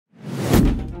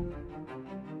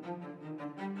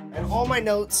And all my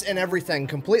notes and everything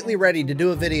completely ready to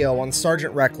do a video on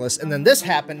Sergeant Reckless, and then this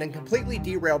happened and completely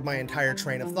derailed my entire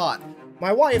train of thought.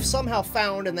 My wife somehow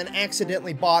found and then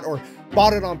accidentally bought, or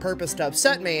bought it on purpose to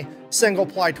upset me,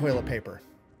 single-ply toilet paper.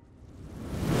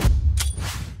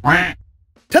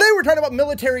 Today we're talking about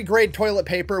military-grade toilet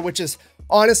paper, which is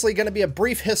honestly going to be a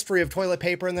brief history of toilet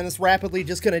paper, and then it's rapidly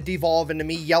just going to devolve into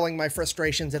me yelling my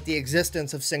frustrations at the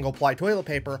existence of single-ply toilet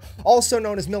paper, also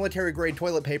known as military-grade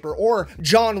toilet paper, or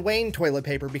John Wayne toilet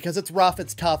paper, because it's rough,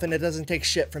 it's tough, and it doesn't take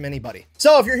shit from anybody.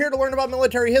 So if you're here to learn about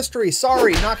military history,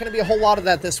 sorry, not going to be a whole lot of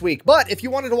that this week, but if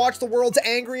you wanted to watch the world's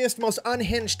angriest, most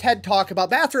unhinged TED Talk about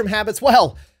bathroom habits,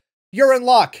 well, you're in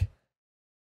luck.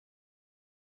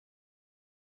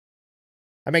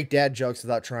 I make dad jokes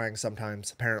without trying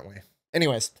sometimes, apparently.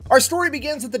 Anyways, our story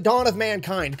begins at the dawn of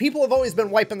mankind. People have always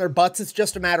been wiping their butts, it's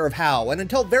just a matter of how. And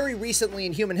until very recently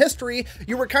in human history,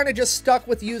 you were kind of just stuck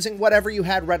with using whatever you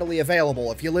had readily available.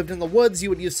 If you lived in the woods, you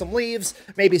would use some leaves,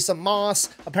 maybe some moss.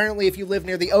 Apparently, if you lived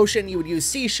near the ocean, you would use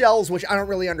seashells, which I don't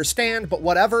really understand, but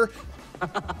whatever.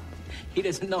 He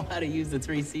doesn't know how to use the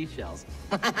 3 seashells.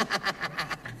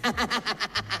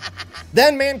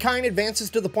 Then mankind advances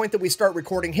to the point that we start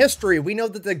recording history. We know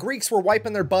that the Greeks were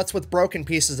wiping their butts with broken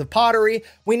pieces of pottery.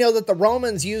 We know that the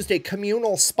Romans used a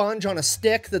communal sponge on a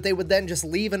stick that they would then just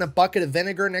leave in a bucket of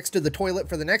vinegar next to the toilet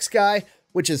for the next guy,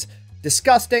 which is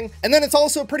disgusting. And then it's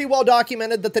also pretty well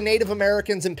documented that the Native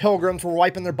Americans and Pilgrims were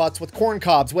wiping their butts with corn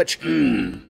cobs, which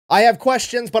I have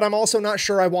questions, but I'm also not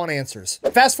sure I want answers.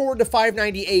 Fast forward to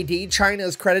 590 AD, China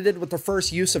is credited with the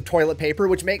first use of toilet paper,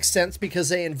 which makes sense because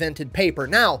they invented paper.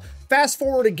 Now, fast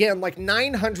forward again, like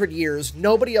 900 years,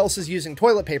 nobody else is using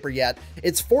toilet paper yet.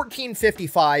 It's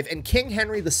 1455, and King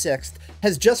Henry VI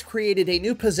has just created a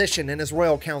new position in his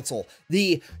royal council,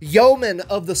 the Yeoman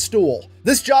of the Stool.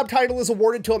 This job title is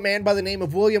awarded to a man by the name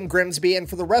of William Grimsby, and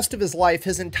for the rest of his life,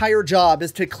 his entire job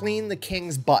is to clean the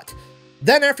king's butt.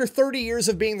 Then after 30 years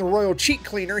of being the royal cheek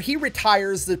cleaner, he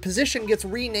retires, the position gets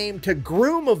renamed to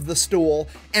Groom of the Stool,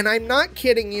 and I'm not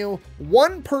kidding you,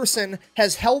 one person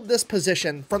has held this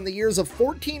position from the years of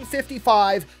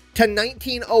 1455 to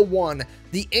 1901.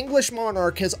 The English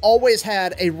monarch has always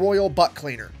had a royal butt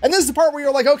cleaner. And this is the part where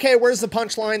you're like, okay, where's the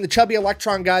punchline? The chubby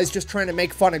electron guy's just trying to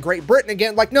make fun of Great Britain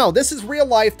again. Like, no, this is real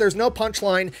life. There's no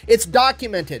punchline. It's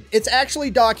documented. It's actually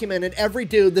documented, every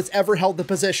dude that's ever held the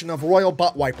position of royal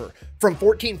butt wiper from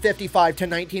 1455 to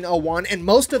 1901, and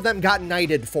most of them got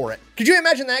knighted for it. Could you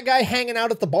imagine that guy hanging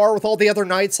out at the bar with all the other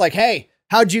knights like, hey,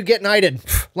 how'd you get knighted?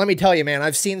 Let me tell you, man,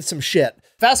 I've seen some shit.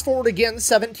 Fast forward again,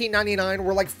 1799,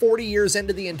 we're like 40 years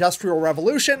into the Industrial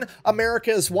Revolution. America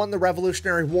has won the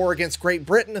Revolutionary War against Great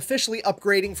Britain, officially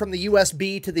upgrading from the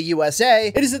USB to the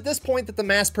USA. It is at this point that the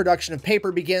mass production of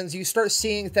paper begins. You start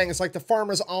seeing things like the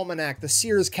Farmer's Almanac, the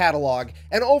Sears catalog,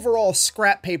 and overall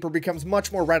scrap paper becomes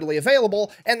much more readily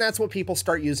available, and that's what people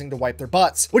start using to wipe their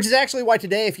butts. Which is actually why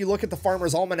today, if you look at the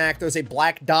Farmer's Almanac, there's a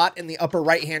black dot in the upper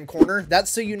right-hand corner.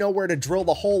 That's so you know where to drill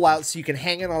the hole out so you can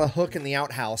hang it on a hook in the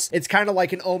outhouse. It's kind of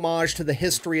like an homage to the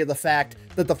history of the fact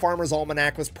that the Farmer's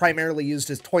Almanac was primarily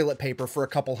used as toilet paper for a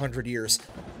couple hundred years.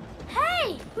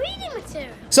 Hey, reading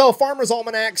material. So Farmer's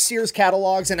Almanac, Sears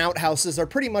catalogs, and outhouses are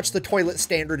pretty much the toilet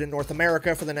standard in North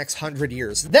America for the next 100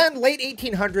 years. Then, late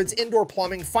 1800s, indoor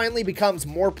plumbing finally becomes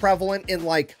more prevalent in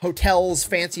like hotels,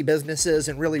 fancy businesses,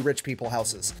 and really rich people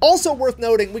houses. Also worth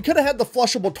noting, we could have had the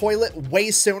flushable toilet way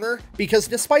sooner, because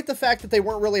despite the fact that they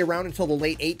weren't really around until the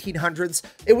late 1800s,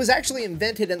 it was actually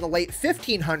invented in the late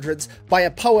 1500s by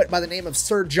a poet by the name of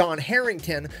Sir John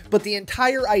Harington, but the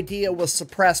entire idea was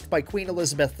suppressed by Queen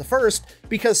Elizabeth I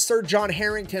because Sir John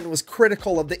Harington was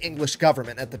critical of the English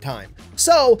government at the time.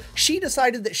 So she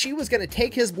decided that she was going to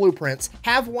take his blueprints,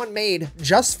 have one made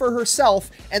just for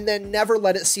herself, and then never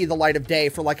let it see the light of day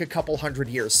for like a couple hundred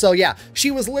years. So yeah,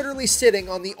 she was literally sitting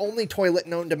on the only toilet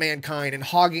known to mankind and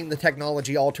hogging the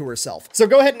technology all to herself. So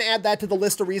go ahead and add that to the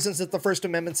list of reasons that the First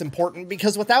Amendment's important,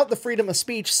 because without the freedom of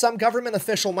speech, some government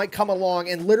official might come along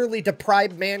and literally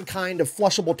deprive mankind of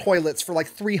flushable toilets for like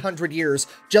 300 years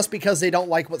just because they don't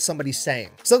like what somebody's saying.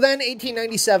 So then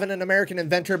 1897, an American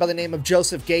inventor by the name of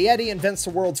Joseph Gayetti invents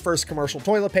the world's first commercial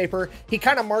toilet paper. He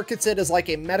kind of markets it as like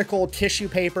a medical tissue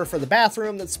paper for the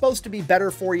bathroom that's supposed to be better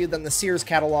for you than the Sears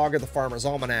catalog or the Farmer's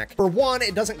Almanac. For one,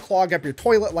 it doesn't clog up your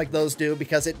toilet like those do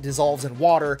because it dissolves in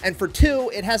water. And for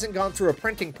two, it hasn't gone through a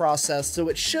printing process, so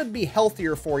it should be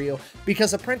healthier for you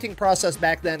because a printing process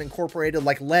back then incorporated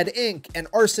like lead ink and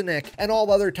arsenic and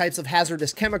all other types of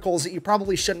hazardous chemicals that you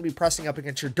probably shouldn't be pressing up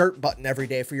against your dirt button every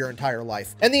day for your entire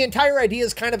life. And the entire idea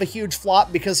is kind of a huge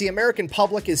flop because the American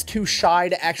public is too shy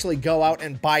to actually go out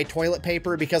and buy toilet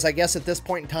paper because I guess at this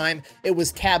point in time, it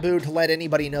was taboo to let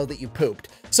anybody know that you pooped.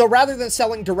 So rather than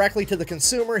selling directly to the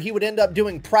consumer, he would end up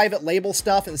doing private label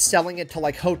stuff and selling it to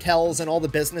like hotels and all the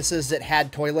businesses that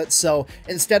had toilets. So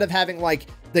instead of having like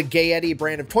the Gaiety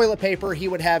brand of toilet paper, he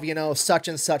would have, you know, such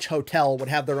and such hotel would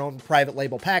have their own private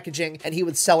label packaging and he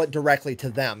would sell it directly to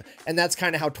them. And that's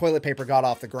kind of how toilet paper got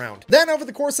off the ground. Then over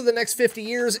the course of the next 50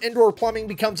 years, indoor plumbing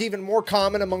becomes even more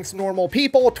common amongst normal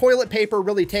people. Toilet paper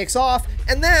really takes off.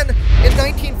 And then in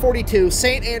 1942,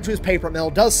 St. Andrew's paper mill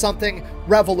does something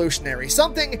revolutionary,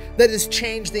 something that has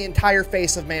changed the entire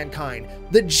face of mankind.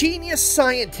 The genius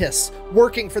scientists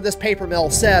working for this paper mill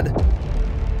said,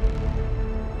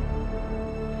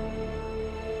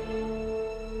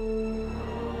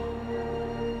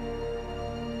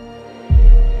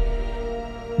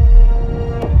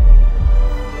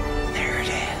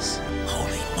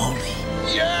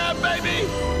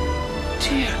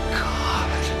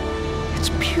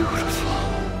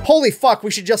 holy fuck, we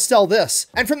should just sell this.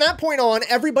 And from that point on,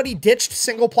 everybody ditched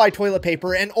single-ply toilet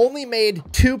paper and only made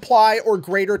 2-ply or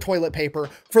greater toilet paper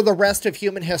for the rest of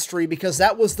human history because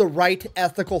that was the right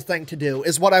ethical thing to do,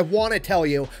 is what I want to tell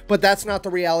you, but that's not the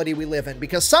reality we live in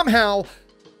because somehow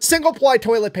single-ply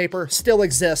toilet paper still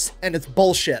exists, and it's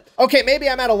bullshit. Okay, maybe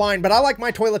I'm out of line, but I like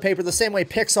my toilet paper the same way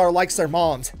Pixar likes their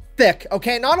moms. Thick,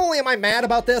 okay? Not only am I mad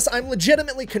about this, I'm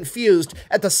legitimately confused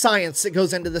at the science that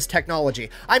goes into this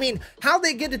technology. I mean, how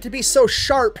they get it to be so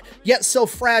sharp, yet so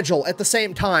fragile at the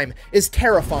same time is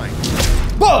terrifying.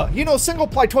 Buh! You know,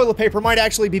 single-ply toilet paper might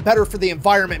actually be better for the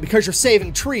environment because you're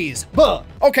saving trees. Buh!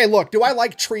 Okay, look, do I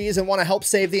like trees and want to help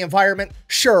save the environment?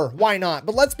 Sure, why not?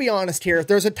 But let's be honest here.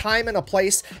 There's a time and a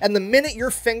place, and the minute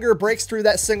your finger breaks through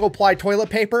that single-ply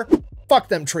toilet paper, fuck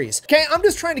them trees. Okay, I'm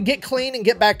just trying to get clean and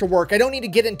get back to work. I don't need to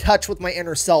get in touch with my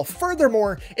inner self.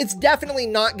 Furthermore, it's definitely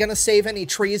not gonna save any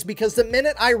trees because the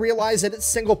minute I realize that it's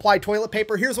single-ply toilet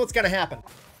paper, here's what's gonna happen.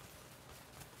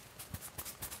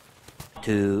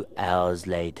 2 hours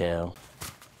later.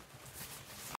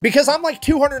 Because I'm like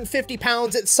 250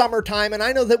 pounds, it's summertime, and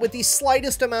I know that with the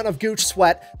slightest amount of gooch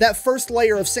sweat, that first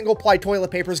layer of single-ply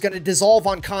toilet paper is going to dissolve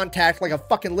on contact like a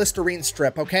fucking Listerine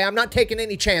strip, okay? I'm not taking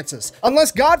any chances.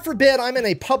 Unless, God forbid, I'm in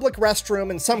a public restroom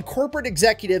and some corporate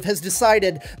executive has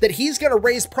decided that he's going to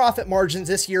raise profit margins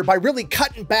this year by really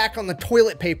cutting back on the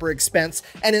toilet paper expense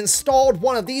and installed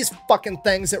one of these fucking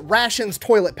things that rations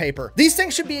toilet paper. These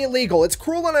things should be illegal. It's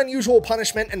cruel and unusual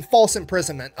punishment and false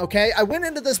imprisonment, okay? I went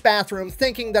into this bathroom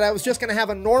thinking that I was just gonna have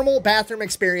a normal bathroom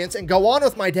experience and go on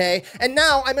with my day, and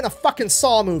now I'm in a fucking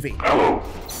Saw movie. Hello.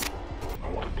 I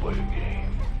want to play a game.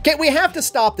 Okay, we have to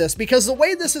stop this because the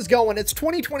way this is going, it's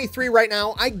 2023 right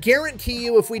now. I guarantee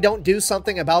you if we don't do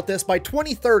something about this, by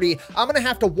 2030, I'm gonna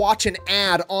have to watch an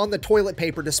ad on the toilet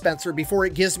paper dispenser before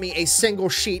it gives me a single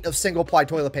sheet of single-ply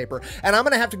toilet paper. And I'm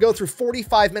gonna have to go through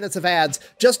 45 minutes of ads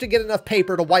just to get enough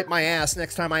paper to wipe my ass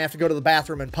next time I have to go to the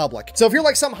bathroom in public. So if you're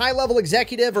like some high-level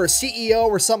executive or a CEO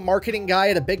or some marketing guy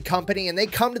at a big company and they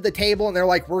come to the table and they're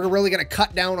like, we're really gonna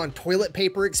cut down on toilet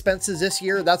paper expenses this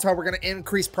year, that's how we're gonna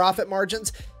increase profit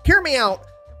margins, hear me out.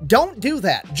 Don't do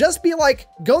that. Just be like,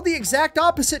 go the exact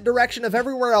opposite direction of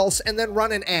everywhere else and then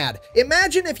run an ad.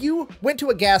 Imagine if you went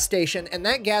to a gas station and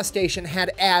that gas station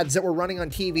had ads that were running on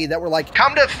TV that were like,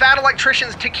 come to Fat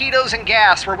Electricians Taquitos and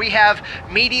Gas where we have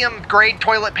medium grade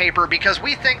toilet paper because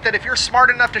we think that if you're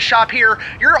smart enough to shop here,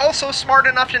 you're also smart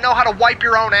enough to know how to wipe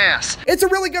your own ass. It's a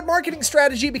really good marketing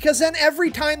strategy because then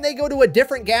every time they go to a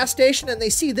different gas station and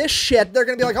they see this shit, they're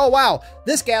gonna be like, oh wow,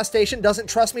 this gas station doesn't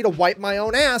trust me to wipe my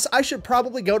own ass. I should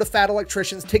probably go to Fat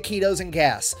Electricians, Taquitos, and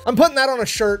Gas. I'm putting that on a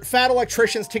shirt. Fat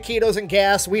Electricians, Taquitos, and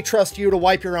Gas. We trust you to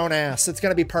wipe your own ass. It's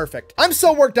gonna be perfect. I'm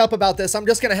so worked up about this, I'm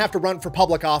just gonna have to run for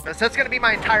public office. That's gonna be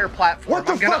my entire platform.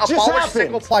 I'm gonna abolish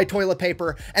single-ply toilet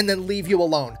paper and then leave you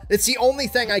alone. It's the only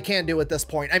thing I can do at this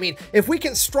point. I mean, if we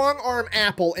can strong-arm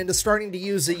Apple into starting to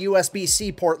use the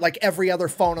USB-C port like every other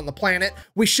phone on the planet,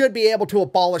 we should be able to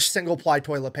abolish single-ply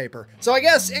toilet paper. So I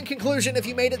guess, in conclusion, if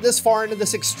you made it this far into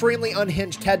this extremely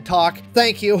unhinged TED Talk,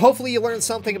 thank you. Hopefully you learned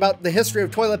something about the history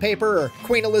of toilet paper or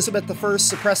Queen Elizabeth I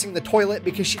suppressing the toilet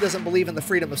because she doesn't believe in the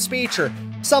freedom of speech or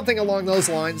something along those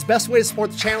lines. Best way to support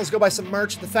the channel is go buy some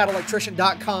merch at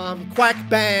thefatelectrician.com. Quack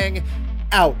bang,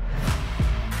 out.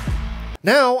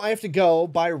 Now I have to go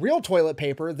buy real toilet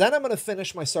paper, then I'm going to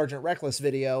finish my Sergeant Reckless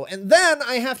video, and then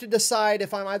I have to decide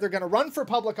if I'm either going to run for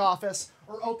public office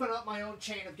or open up my own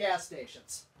chain of gas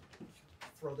stations.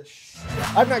 Throw this shit.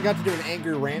 I've not got to do an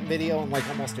angry rant video in like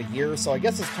almost a year, so I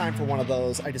guess it's time for one of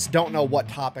those. I just don't know what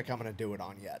topic I'm going to do it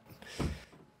on yet.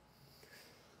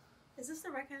 Is this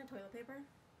the right kind of toilet paper?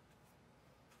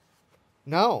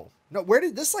 No. No, where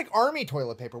did this is like army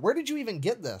toilet paper? Where did you even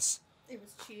get this? It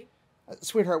was cheap.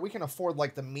 Sweetheart, we can afford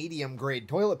like the medium grade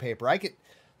toilet paper.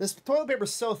 This toilet paper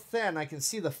is so thin I can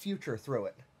see the future through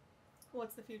it.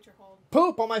 What's the future hold?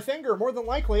 Poop on my finger, more than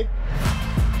likely.